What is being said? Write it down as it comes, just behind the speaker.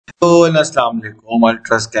Hello and Assalamu alaikum.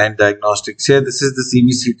 Ultrascan Diagnostics here. This is the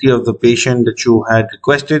CBCT of the patient that you had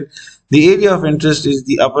requested. The area of interest is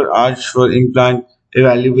the upper arch for implant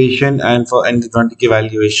evaluation and for endodontic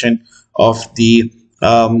evaluation of the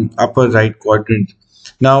upper right quadrant.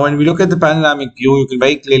 Now, when we look at the panoramic view, you can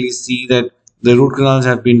very clearly see that the root canals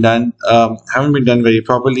haven't been done very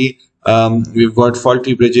properly. We've got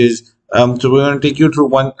faulty bridges. So we're going to take you through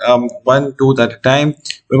one tooth at a time.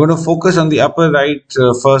 We're going to focus on the upper right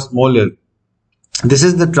first molar. This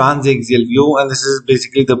is the transaxial view, and this is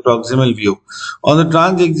basically the proximal view. On the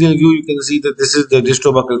transaxial view, you can see that this is the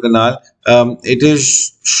distrobuccal canal. It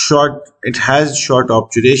is short. It has short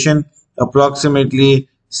obturation, approximately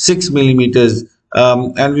 6 millimeters.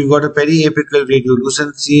 And we've got a periapical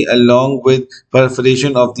radiolucency along with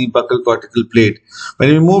perforation of the buccal cortical plate. When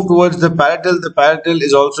we move towards the palatal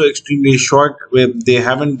is also extremely short, where they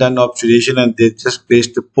haven't done obturation and they just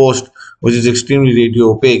placed a post which is extremely radio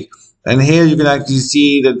opaque. And here you can actually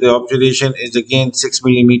see that the obturation is again 6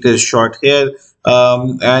 millimeters short here,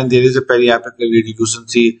 and there is a periapical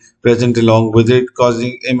radiolucency present along with it,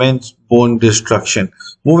 causing immense bone destruction.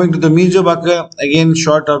 Moving to the mesobuccal, again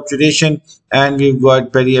short obturation, and we've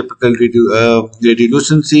got periapical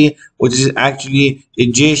radiolucency, which is actually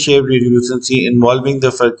a J-shaped radiolucency involving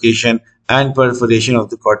the furcation and perforation of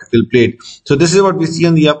the cortical plate. So this is what we see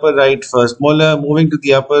on the upper right first molar. Moving to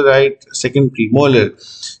the upper right second premolar.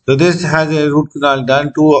 So this has a root canal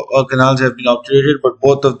done. Two canals have been obturated, but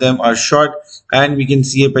both of them are short, and we can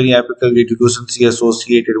see a periapical radiolucency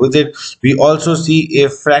associated with it. We also see a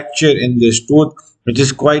fracture in this tooth, which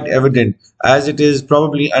is quite evident as it is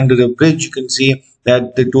probably under a bridge. You can see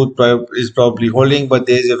that the tooth is probably holding, but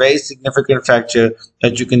there is a very significant fracture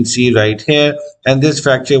that you can see right here, and this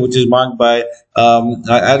fracture, which is marked by an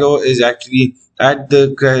arrow, is actually at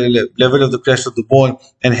the level of the crest of the bone,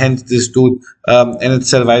 and hence this tooth and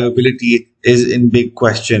its survivability is in big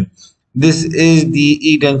question. This is the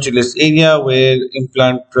edentulous area where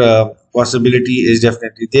implant possibility is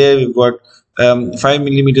definitely there. We've got 5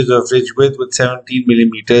 millimeters of ridge width with 17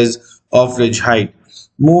 millimeters of ridge height.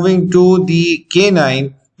 Moving to the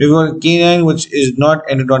canine, we've got a canine which is not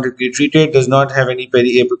endodontically treated, does not have any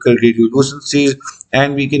periapical radiolucencies,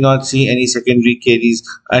 and we cannot see any secondary caries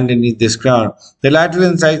underneath this crown. The lateral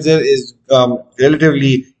incisor is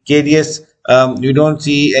relatively carious. You don't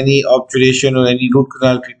see any obturation or any root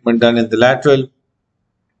canal treatment done in the lateral.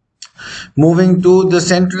 Moving to the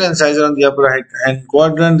central incisor on the upper right hand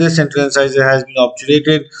quadrant, this central incisor has been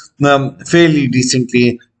obturated fairly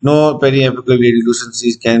decently. No periapical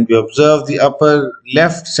radiolucencies can be observed. The upper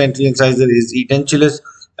left central incisor is edentulous,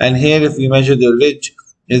 and here if we measure the ridge,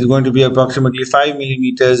 is going to be approximately 5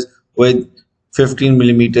 millimeters with 15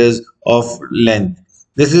 millimeters of length.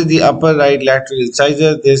 This is the upper right lateral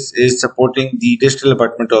incisor. This is supporting the distal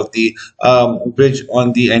abutment of the bridge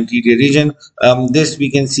on the anterior region. This we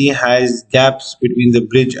can see has gaps between the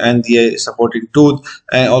bridge and the supporting tooth,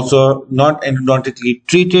 and also not endodontically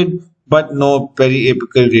treated, but no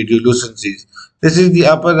periapical radiolucencies. This is the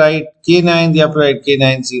upper right canine. The upper right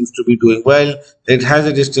canine seems to be doing well. It has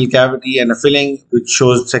a distal cavity and a filling which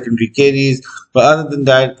shows secondary caries, but other than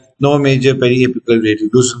that, no major periapical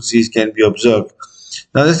radiolucencies can be observed.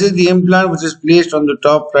 Now this is the implant which is placed on the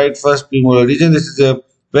top right first premolar region. This is a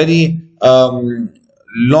very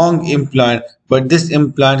long implant, but this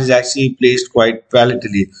implant is actually placed quite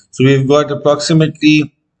palatally. So we've got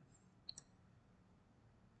approximately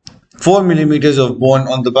 4 millimeters of bone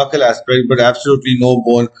on the buccal aspect, but absolutely no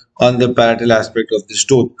bone on the palatal aspect of this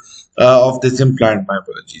tooth, of this implant. My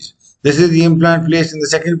apologies. This is the implant placed in the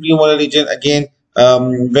second premolar region. Again,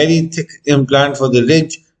 very thick implant for the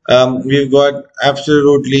ridge. We've got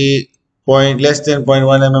absolutely less than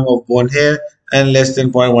 0.1 mm of bone here and less than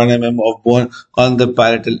 0.1 mm of bone on the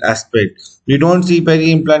palatal aspect. We don't see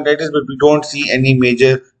peri-implantitis, but we don't see any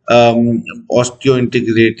major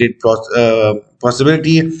osteointegrated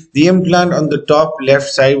possibility. The implant on the top left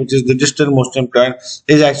side, which is the distalmost implant,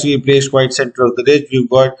 is actually placed quite center of the ridge. We've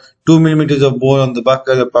got 2 millimeters of bone on the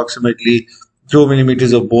buccal, approximately 2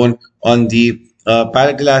 millimeters of bone on the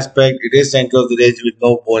palatal aspect. It is center of the ridge with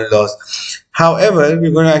no bone loss. However,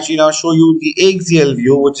 we're going to actually now show you the axial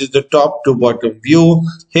view, which is the top to bottom view.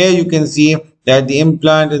 Here you can see that the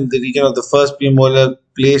implant in the region of the first premolar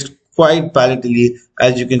placed quite palatally,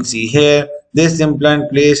 as you can see here. This implant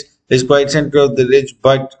placed is quite center of the ridge,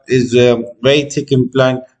 but is a very thick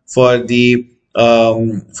implant for the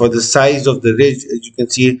size of the ridge. As you can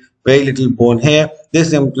see, very little bone here.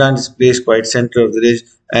 This implant is placed quite center of the ridge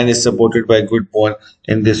and is supported by good bone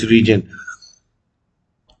in this region.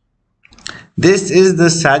 This is the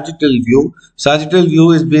sagittal view. Sagittal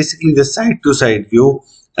view is basically the side to side view.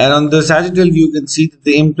 And on the sagittal view, you can see that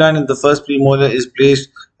the implant in the first premolar is placed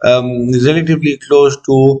relatively close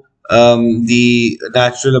to the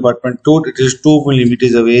natural abutment tooth. It is 2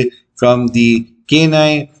 millimeters away from the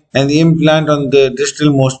canine, and the implant on the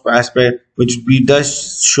distal most aspect, which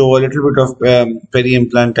does show a little bit of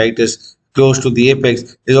peri-implantitis close to the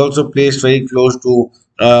apex, is also placed very close to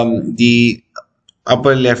the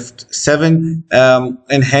upper left 7,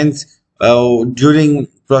 and hence during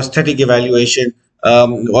prosthetic evaluation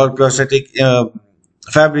or prosthetic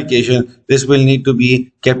fabrication, this will need to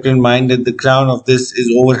be kept in mind that the crown of this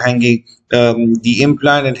is overhanging the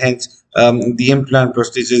implant, and hence the implant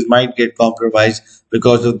prosthesis might get compromised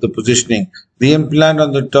because of the positioning. The implant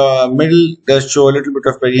on the middle does show a little bit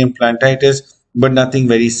of peri-implantitis, but nothing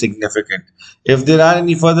very significant. If there are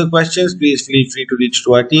any further questions, please feel free to reach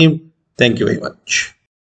to our team. Thank you very much.